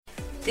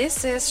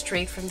This is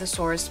Straight from the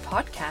Source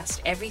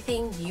podcast,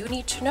 everything you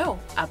need to know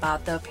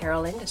about the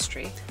apparel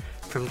industry.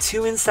 From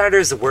two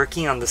insiders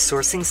working on the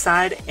sourcing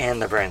side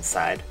and the brand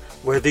side.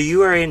 Whether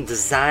you are in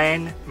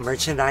design,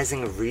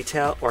 merchandising,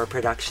 retail, or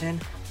production,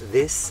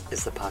 this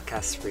is the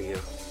podcast for you.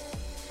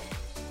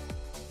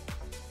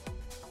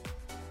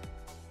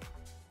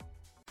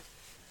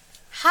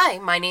 Hi,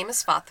 my name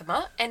is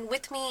Fatima, and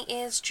with me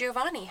is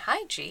Giovanni.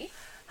 Hi, G.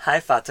 Hi,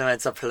 Fatima.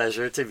 It's a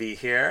pleasure to be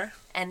here.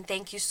 And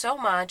thank you so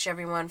much,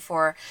 everyone,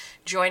 for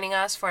joining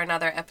us for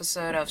another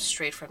episode of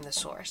Straight from the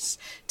Source.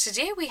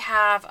 Today we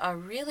have a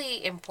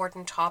really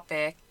important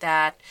topic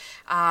that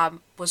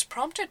was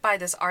prompted by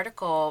this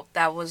article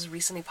that was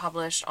recently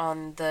published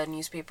on the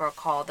newspaper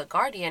called The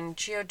Guardian.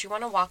 Gio, do you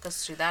want to walk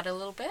us through that a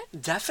little bit?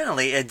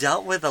 Definitely. It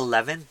dealt with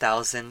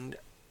 11,000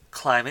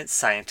 climate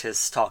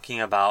scientists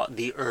talking about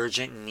the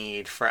urgent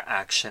need for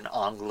action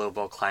on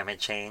global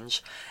climate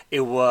change.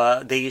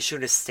 They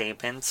issued a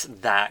statement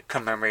that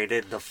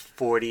commemorated the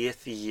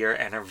 40th year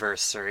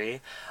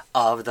anniversary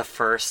of the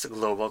first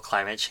global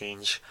climate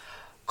change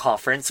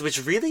conference,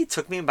 which really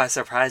took me by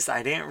surprise.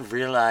 I didn't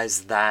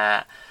realize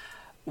that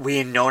we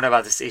had known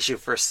about this issue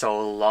for so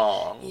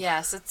long.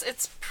 Yes,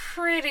 it's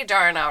pretty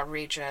darn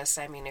outrageous,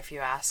 I mean, if you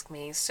ask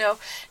me. So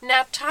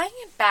now tying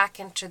it back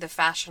into the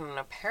fashion and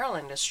apparel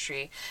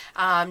industry,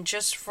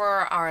 just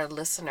for our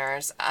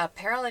listeners,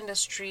 apparel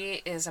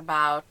industry is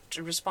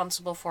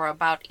responsible for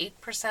about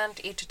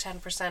 8% to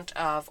 10%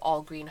 of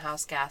all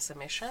greenhouse gas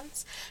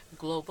emissions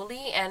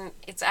globally, and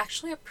it's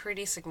actually a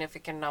pretty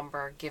significant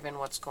number given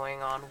what's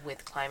going on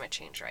with climate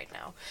change right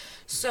now.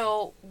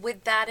 So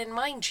with that in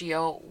mind,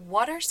 Gio,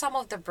 what are some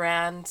of the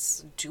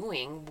brands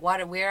doing?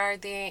 Where are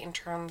they in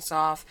terms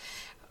of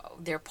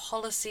their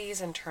policies,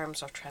 in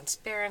terms of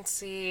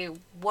transparency?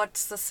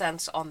 What's the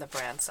sense on the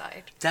brand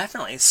side?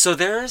 Definitely. So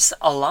there's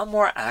a lot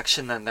more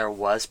action than there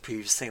was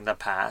previously in the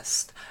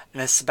past,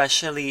 and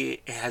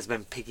especially it has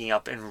been picking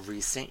up in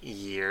recent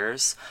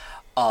years.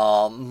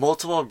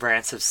 Multiple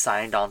brands have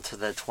signed on to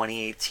the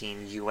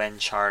 2018 UN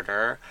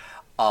Charter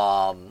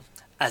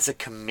as a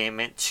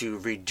commitment to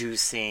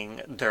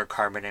reducing their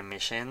carbon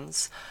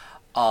emissions.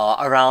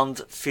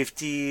 Around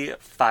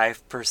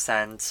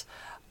 55%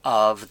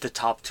 of the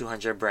top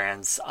 200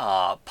 brands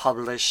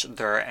publish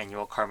their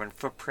annual carbon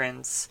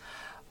footprints.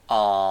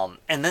 And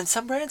then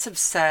some brands have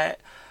set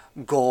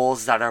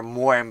goals that are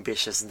more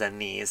ambitious than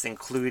these,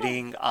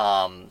 including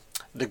the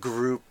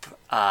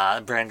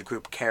brand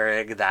group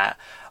Keurig that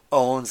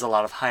owns a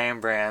lot of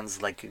high-end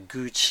brands like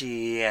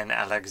Gucci and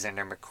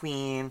Alexander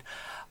McQueen.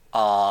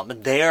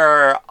 They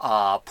are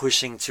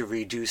pushing to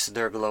reduce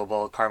their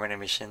global carbon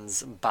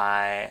emissions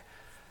by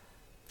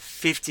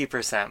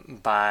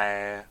 50%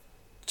 by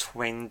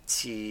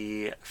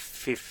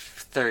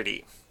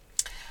 2030.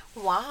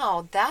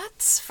 Wow,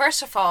 that's,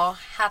 first of all,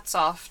 hats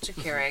off to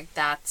Keurig.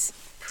 That's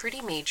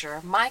pretty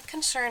major. My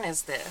concern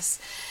is this.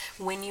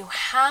 When you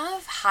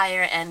have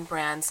higher end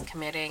brands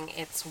committing,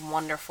 it's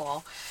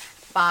wonderful.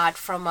 But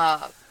from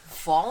a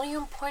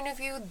volume point of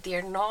view,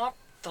 they're not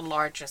the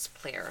largest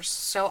players.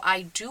 So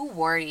I do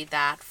worry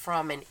that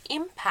from an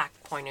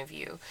impact point of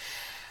view,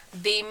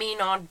 they may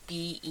not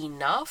be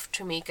enough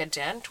to make a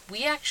dent.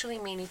 We actually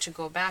may need to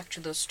go back to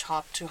those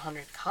top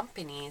 200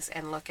 companies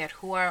and look at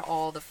who are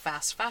all the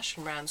fast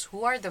fashion brands,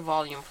 who are the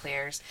volume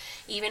players,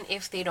 even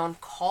if they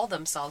don't call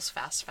themselves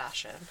fast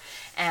fashion,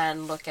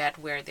 and look at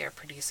where they're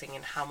producing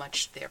and how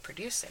much they're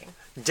producing.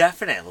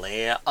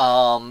 Definitely.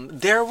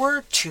 There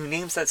were two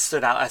names that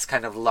stood out as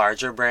kind of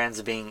larger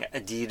brands, being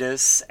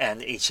Adidas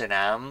and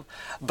H&M.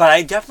 But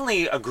I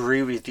definitely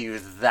agree with you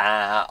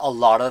that a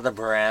lot of the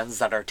brands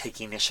that are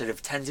taking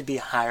initiative tend to be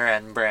higher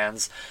end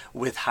brands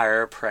with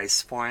higher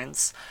price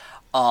points.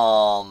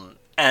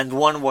 And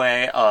one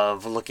way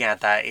of looking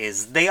at that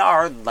is they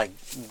are like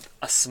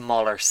a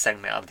smaller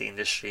segment of the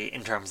industry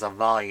in terms of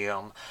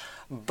volume,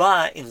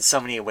 but in so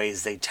many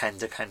ways they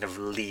tend to kind of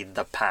lead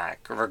the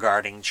pack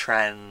regarding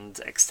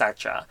trend,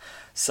 etc.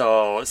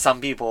 So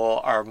some people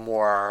are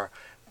more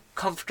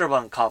comfortable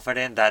and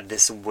confident that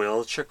this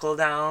will trickle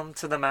down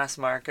to the mass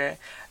market,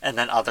 and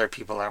then other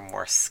people are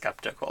more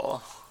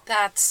skeptical.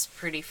 That's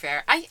pretty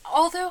fair.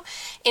 Although,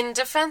 in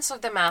defense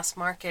of the mass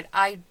market,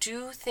 I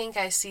do think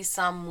I see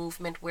some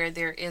movement where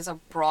there is a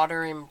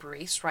broader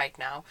embrace right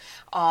now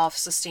of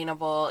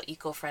sustainable,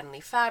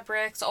 eco-friendly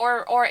fabrics,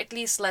 or at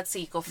least, let's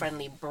say,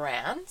 eco-friendly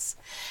brands,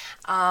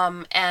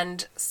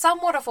 and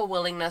somewhat of a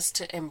willingness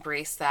to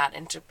embrace that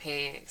and to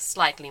pay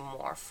slightly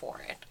more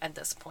for it at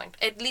this point.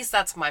 At least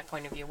that's my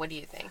point of view. What do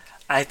you think?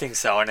 I think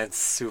so, and it's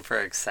super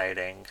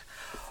exciting.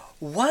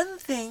 One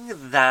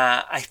thing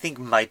that I think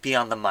might be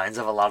on the minds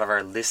of a lot of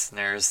our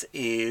listeners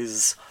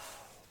is,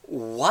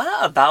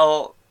 what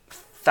about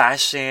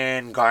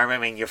fashion garment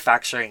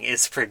manufacturing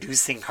is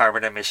producing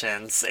carbon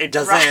emissions. It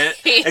doesn't Right.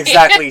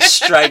 exactly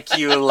strike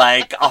you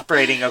like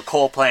operating a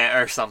coal plant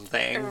or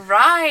something.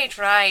 Right.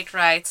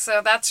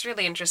 So that's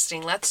really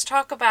interesting. Let's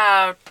talk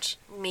about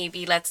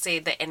maybe, let's say,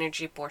 the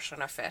energy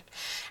portion of it.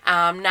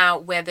 Now,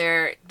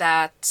 whether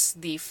that's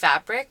the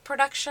fabric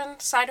production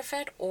side of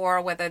it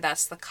or whether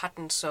that's the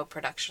cotton sew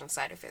production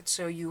side of it.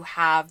 So you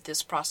have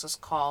this process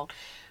called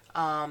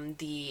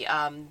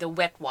the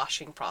wet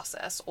washing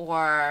process,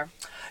 or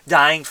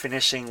Dyeing,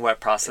 finishing, wet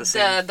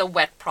processing. the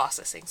wet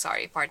processing,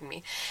 sorry, pardon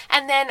me.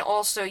 And then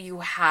also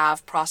you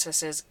have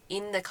processes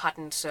in the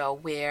cotton sew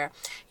where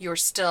you're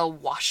still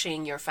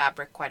washing your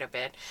fabric quite a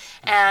bit.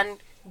 And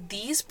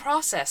these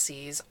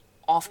processes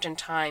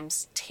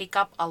oftentimes take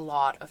up a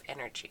lot of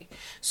energy.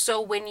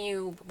 So when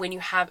you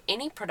have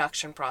any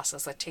production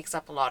process that takes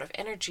up a lot of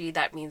energy,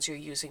 that means you're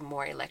using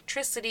more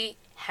electricity,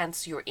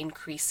 hence you're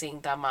increasing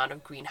the amount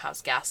of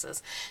greenhouse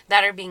gases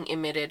that are being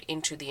emitted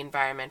into the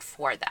environment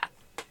for that.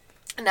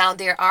 Now,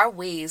 there are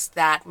ways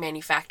that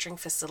manufacturing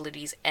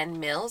facilities and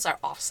mills are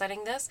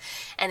offsetting this,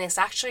 and it's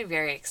actually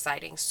very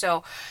exciting.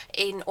 So,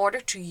 in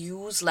order to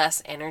use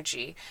less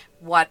energy,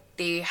 what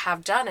they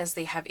have done is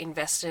they have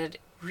invested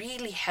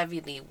really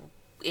heavily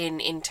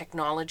in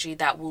technology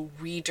that will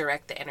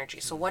redirect the energy.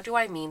 So what do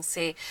I mean?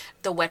 Say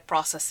the wet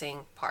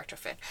processing part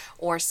of it,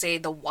 or say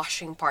the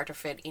washing part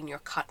of it in your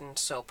cotton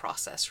sew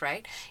process,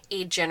 right?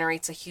 It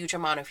generates a huge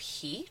amount of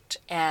heat,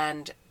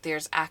 and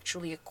there's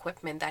actually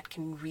equipment that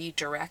can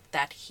redirect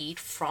that heat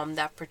from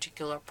that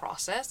particular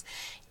process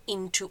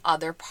into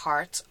other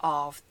parts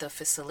of the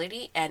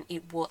facility, and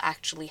it will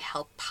actually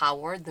help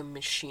power the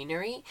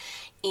machinery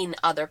in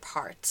other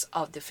parts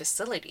of the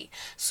facility.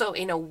 So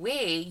in a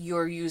way,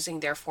 you're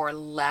using therefore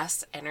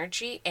less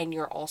energy, and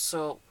you're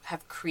also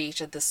have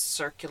created this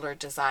circular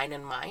design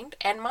in mind.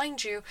 And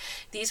mind you,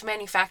 these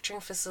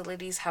manufacturing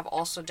facilities have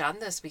also done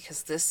this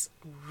because this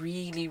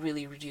really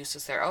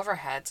reduces their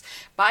overheads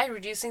by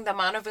reducing the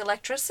amount of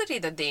electricity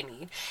that they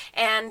need.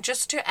 And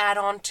just to add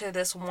on to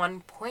this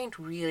one point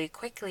really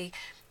quickly,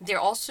 they're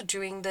also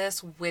doing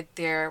this with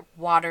their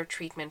water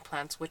treatment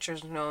plants, which are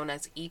known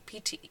as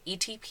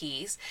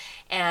ETPs.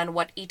 And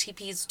what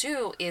ETPs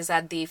do is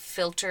that they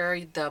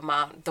filter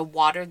the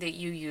water that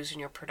you use in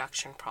your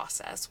production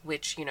process,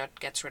 which,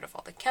 gets rid of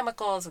all the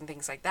chemicals and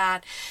things like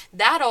that.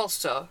 That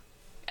also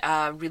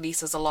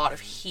releases a lot of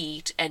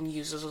heat and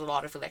uses a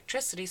lot of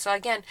electricity. So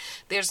again,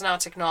 there's now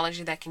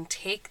technology that can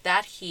take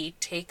that heat,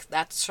 take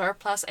that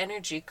surplus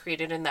energy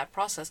created in that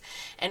process,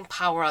 and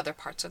power other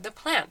parts of the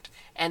plant.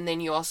 And then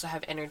you also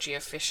have energy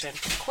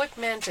efficient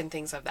equipment and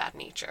things of that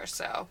nature.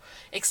 So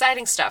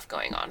exciting stuff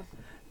going on.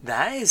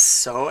 That is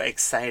so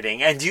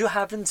exciting. And do you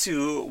happen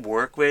to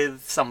work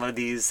with some of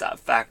these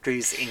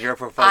factories in your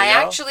portfolio? I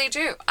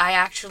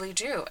actually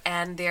do.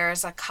 And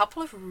there's a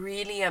couple of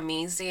really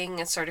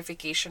amazing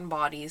certification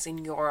bodies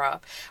in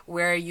Europe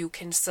where you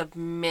can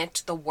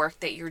submit the work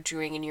that you're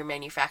doing in your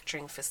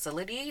manufacturing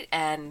facility,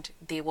 and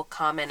they will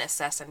come and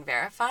assess and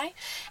verify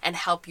and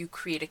help you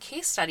create a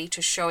case study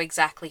to show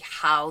exactly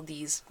how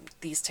these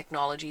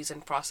technologies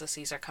and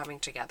processes are coming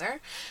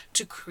together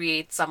to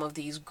create some of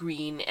these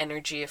green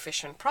energy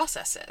efficient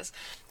processes.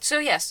 So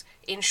yes,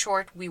 in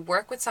short, we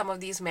work with some of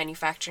these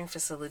manufacturing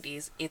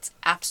facilities. It's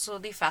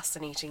absolutely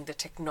fascinating. The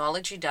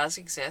technology does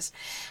exist.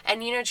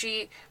 And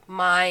G,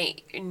 my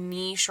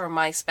niche or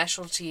my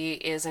specialty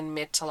is in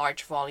mid to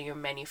large volume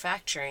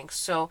manufacturing.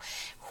 So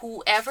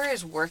whoever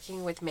is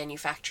working with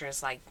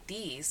manufacturers like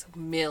these,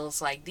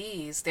 mills like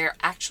these, they're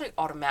actually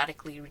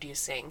automatically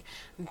reducing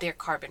their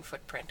carbon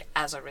footprint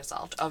as a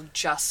result of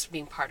just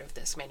being part of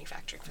this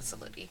manufacturing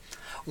facility.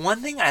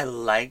 One thing I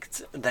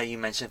liked that you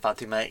mentioned,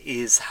 Fatima,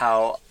 is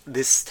how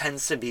this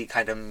tends to be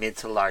kind of mid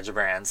to large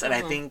brands. And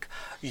I think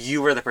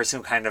you were the person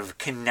who kind of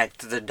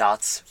connected the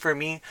dots for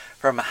me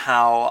from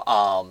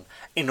how,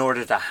 in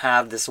order to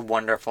have this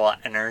wonderful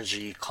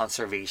energy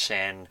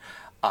conservation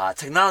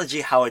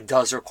technology, how it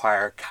does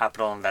require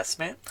capital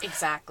investment.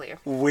 Exactly.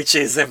 Which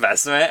is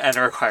investment and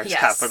requires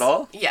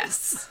capital.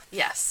 Yes.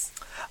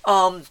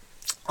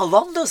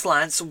 Along those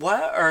lines,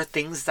 what are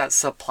things that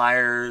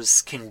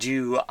suppliers can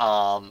do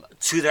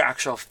to their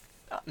actual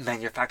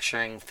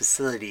manufacturing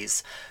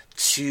facilities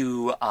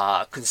to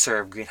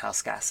conserve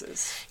greenhouse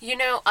gases?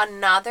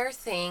 Another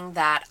thing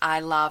that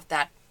I love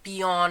that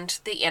beyond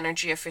the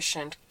energy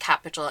efficient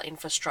capital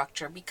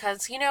infrastructure,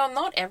 because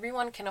not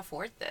everyone can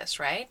afford this,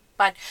 right?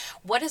 But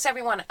what is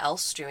everyone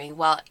else doing?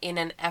 Well, in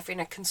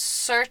a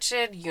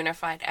concerted,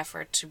 unified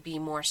effort to be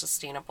more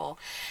sustainable,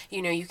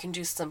 you can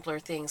do simpler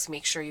things.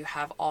 Make sure you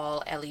have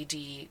all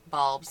LED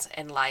bulbs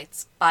and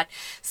lights. But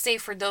say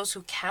for those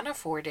who can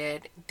afford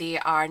it, they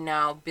are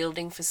now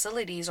building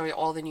facilities, or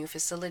all the new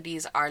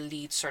facilities are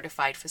LEED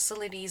certified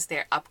facilities.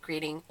 They're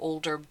upgrading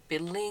older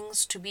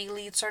buildings to be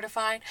LEED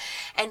certified.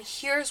 And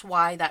here's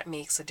why that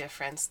makes a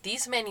difference.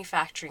 These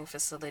manufacturing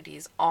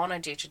facilities on a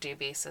day-to-day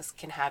basis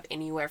can have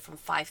anywhere from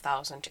 5,000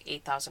 to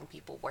 8,000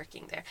 people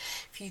working there.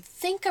 If you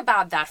think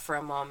about that for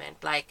a moment,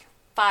 like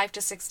 5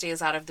 to 6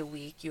 days out of the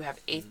week, you have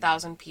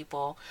 8,000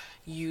 people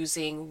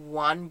using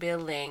one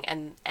building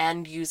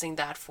and using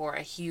that for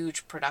a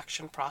huge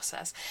production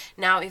process.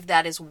 Now, if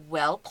that is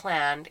well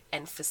planned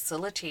and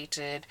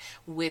facilitated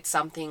with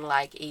something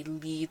like a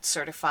LEED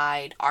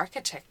certified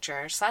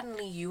architecture,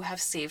 suddenly you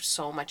have saved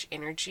so much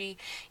energy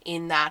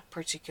in that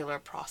particular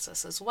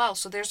process as well.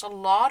 So there's a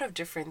lot of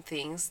different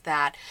things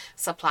that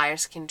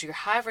suppliers can do.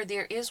 However,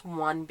 there is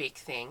one big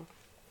thing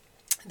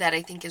that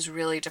I think is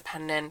really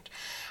dependent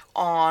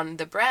on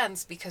the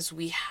brands, because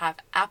we have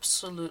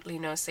absolutely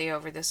no say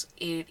over this.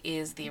 It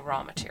is the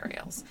raw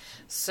materials.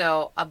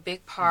 So a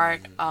big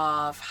part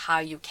of how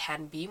you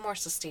can be more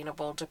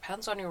sustainable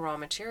depends on your raw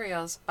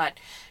materials, but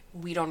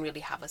we don't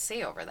really have a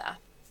say over that.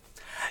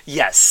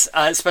 Yes,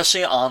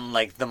 especially on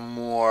like the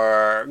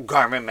more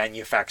garment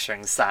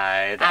manufacturing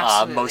side.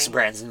 Absolutely. Most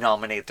brands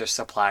nominate their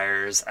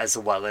suppliers as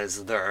well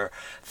as their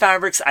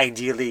fabrics,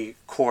 ideally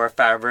core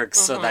fabrics,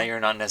 so that you're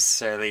not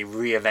necessarily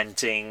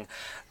reinventing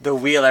the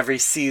wheel every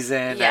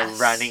season Yes. and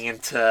running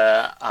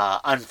into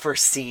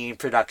unforeseen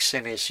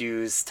production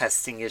issues,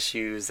 testing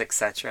issues,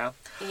 etc.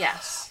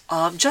 Yes.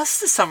 Just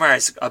to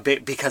summarize a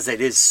bit, because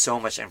it is so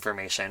much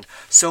information.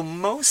 So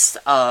most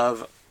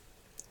of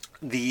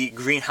the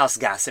greenhouse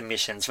gas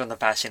emissions from the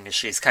fashion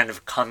industry is kind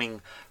of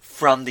coming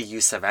from the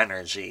use of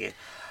energy.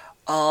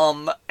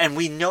 And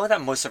we know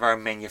that most of our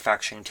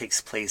manufacturing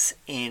takes place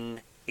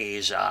in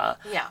Asia.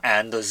 Yeah.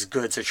 And those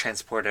goods are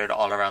transported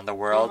all around the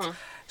world.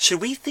 Should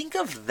we think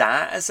of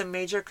that as a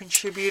major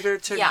contributor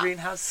to Yeah.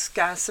 greenhouse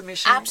gas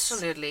emissions?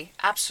 Absolutely.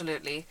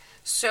 Absolutely.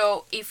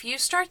 So if you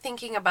start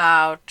thinking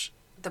about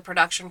the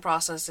production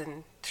process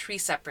in three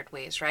separate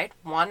ways, right?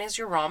 One is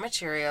your raw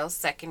materials,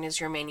 second is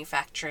your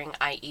manufacturing,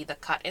 i.e. the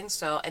cut and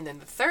sew, and then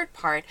the third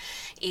part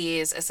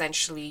is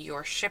essentially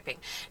your shipping.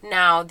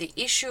 Now, the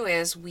issue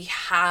is we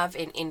have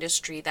an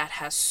industry that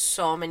has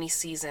so many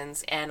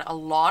seasons, and a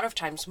lot of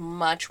times,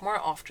 much more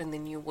often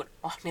than you would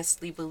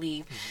honestly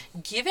believe,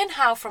 given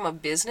how from a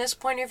business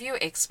point of view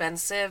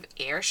expensive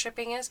air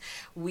shipping is,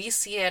 we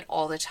see it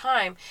all the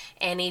time,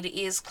 and it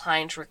is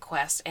client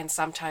request, and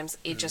sometimes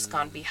it just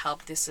can't be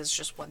helped. This is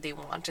just what they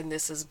want, and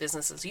this is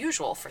business as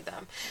usual for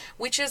them,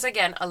 which is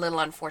again a little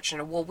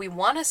unfortunate. What we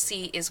want to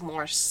see is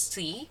more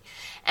sea,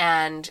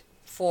 and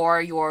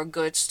for your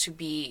goods to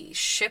be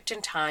shipped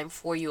in time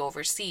for you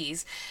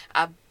overseas,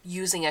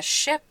 using a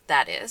ship,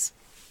 that is,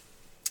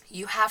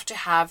 you have to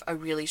have a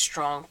really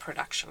strong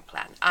production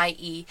plan,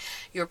 i.e.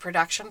 your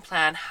production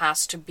plan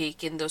has to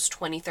bake in those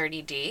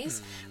 20-30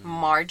 days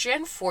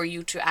margin for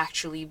you to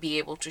actually be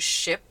able to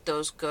ship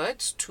those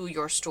goods to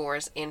your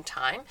stores in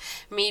time,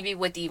 maybe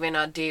with even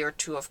a day or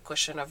two of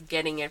cushion of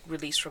getting it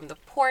released from the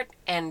port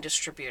and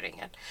distributing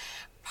it.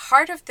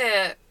 Part of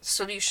the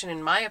solution,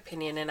 in my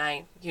opinion,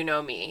 and you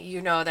know me, you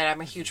know that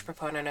I'm a huge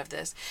proponent of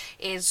this,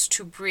 is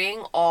to bring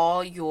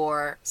all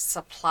your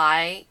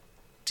supply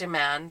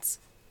demands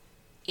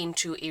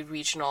into a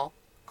regional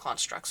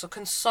construct. So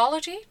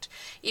consolidate,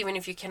 even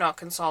if you cannot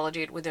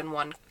consolidate within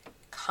one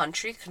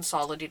country,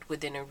 consolidate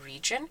within a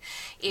region.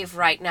 If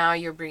right now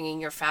you're bringing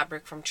your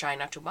fabric from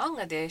China to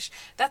Bangladesh,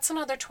 that's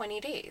another 20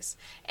 days.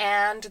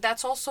 And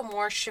that's also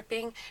more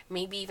shipping,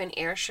 maybe even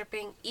air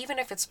shipping, even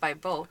if it's by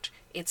boat.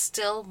 It's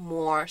still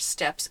more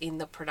steps in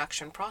the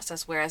production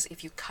process. Whereas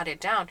if you cut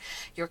it down,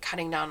 you're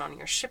cutting down on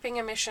your shipping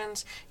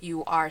emissions,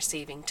 you are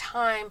saving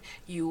time,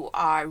 you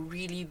are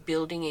really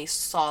building a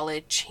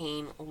solid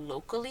chain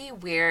locally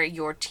where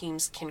your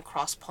teams can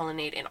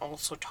cross-pollinate and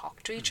also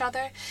talk to each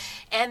other.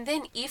 And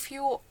then if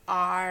you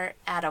are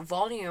at a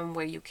volume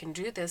where you can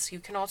do this, you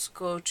can also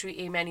go to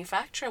a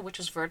manufacturer which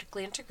is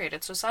vertically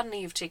integrated. So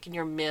suddenly you've taken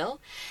your mill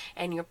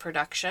and your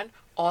production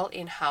all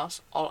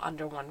in-house, all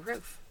under one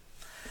roof.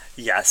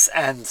 Yes,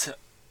 and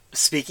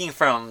speaking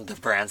from the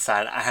brand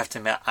side, I have to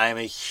admit I'm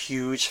a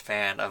huge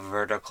fan of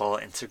vertical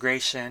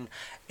integration.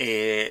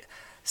 It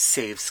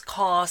saves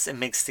costs, it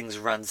makes things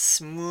run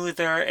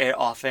smoother, it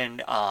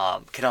often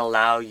can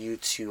allow you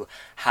to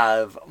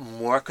have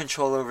more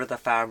control over the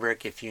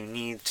fabric if you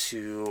need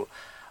to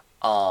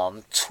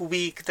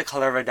tweak the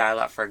color of a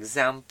dialect, for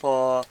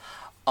example.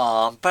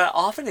 But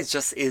often it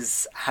just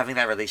is having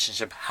that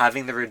relationship,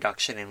 having the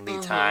reduction in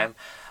lead time.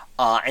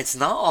 It's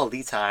not all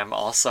lead time.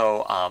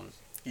 Also,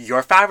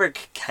 your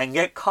fabric can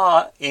get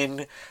caught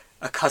in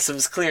a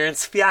customs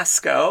clearance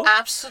fiasco.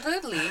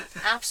 Absolutely,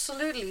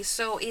 absolutely.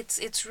 So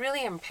it's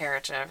really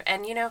imperative.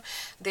 And you know,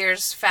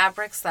 there's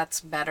fabrics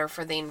that's better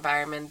for the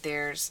environment.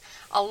 There's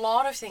a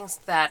lot of things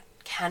that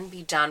can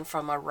be done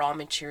from a raw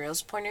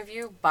materials point of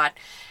view, but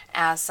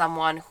as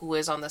someone who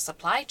is on the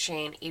supply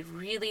chain, it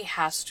really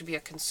has to be a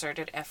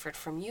concerted effort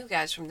from you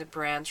guys, from the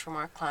brands, from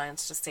our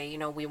clients to say, you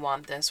know, we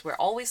want this. We're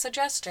always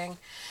suggesting,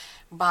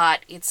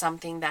 but it's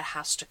something that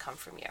has to come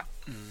from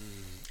you.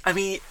 I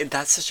mean,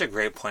 that's such a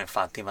great point,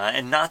 Fatima.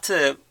 And not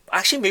to...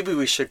 Actually, maybe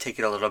we should take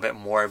it a little bit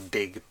more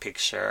big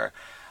picture.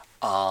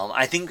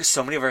 I think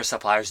so many of our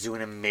suppliers do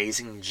an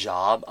amazing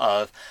job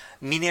of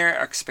meeting our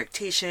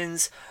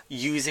expectations,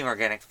 using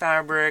organic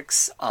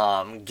fabrics,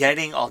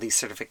 getting all these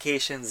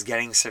certifications,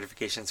 getting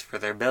certifications for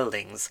their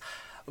buildings.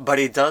 But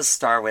it does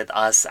start with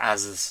us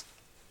as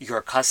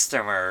your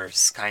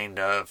customers kind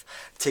of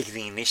taking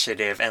the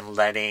initiative and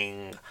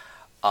letting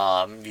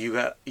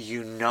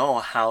you know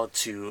how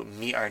to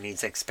meet our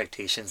needs,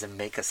 expectations, and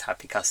make us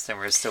happy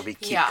customers so we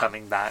keep Yeah.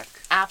 coming back.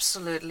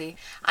 Absolutely.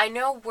 I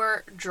know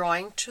we're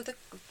drawing to the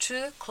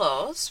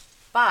close,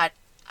 but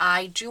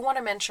I do want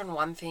to mention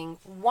one thing.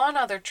 One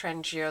other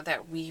trend here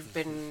that we've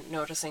been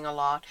noticing a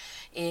lot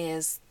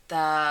is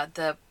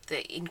the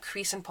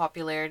increase in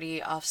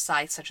popularity of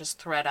sites such as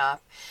ThreadUp,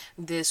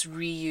 this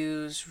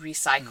reuse,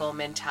 recycle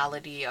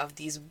mentality of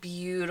these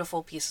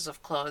beautiful pieces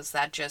of clothes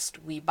that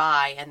just we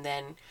buy and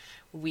then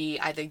we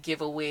either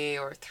give away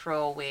or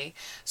throw away.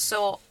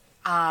 So,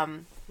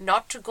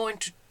 not to go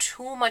into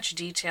too much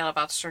detail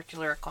about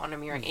circular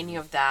economy or any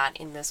of that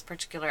in this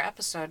particular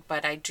episode,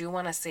 but I do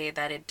want to say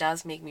that it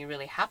does make me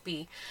really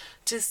happy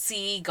to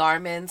see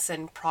garments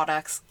and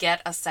products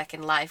get a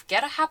second life,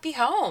 get a happy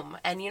home,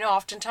 and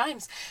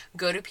oftentimes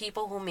go to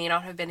people who may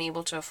not have been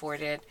able to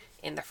afford it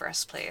in the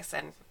first place,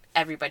 and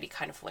everybody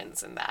kind of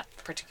wins in that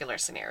particular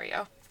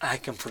scenario. I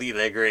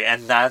completely agree,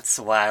 and that's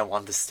why I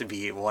want this to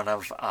be one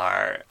of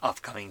our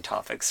upcoming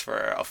topics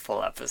for a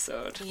full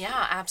episode.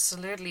 Yeah,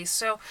 absolutely.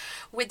 So,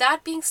 with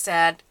that being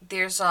said,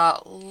 there's a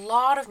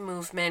lot of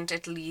movement,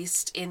 at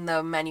least in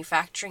the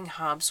manufacturing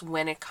hubs,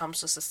 when it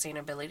comes to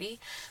sustainability.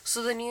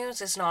 So, the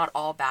news is not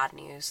all bad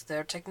news.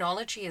 The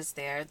technology is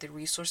there, the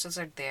resources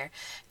are there.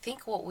 I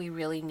think what we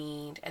really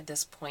need at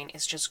this point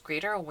is just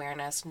greater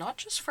awareness, not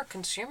just for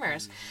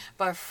consumers,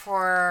 but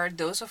for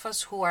those of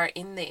us who are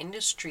in the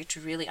industry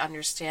to really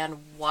understand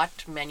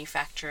what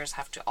manufacturers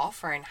have to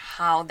offer and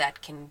how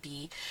that can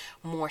be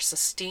more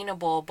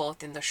sustainable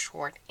both in the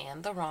short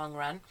and the long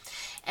run.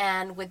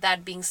 And with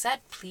that being said,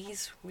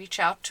 please reach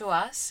out to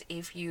us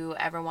if you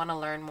ever want to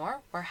learn more.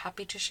 We're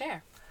happy to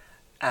share.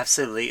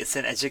 Absolutely. It's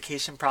an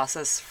education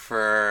process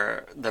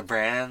for the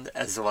brand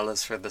as well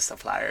as for the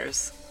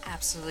suppliers.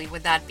 Absolutely.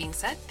 With that being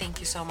said, thank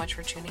you so much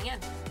for tuning in.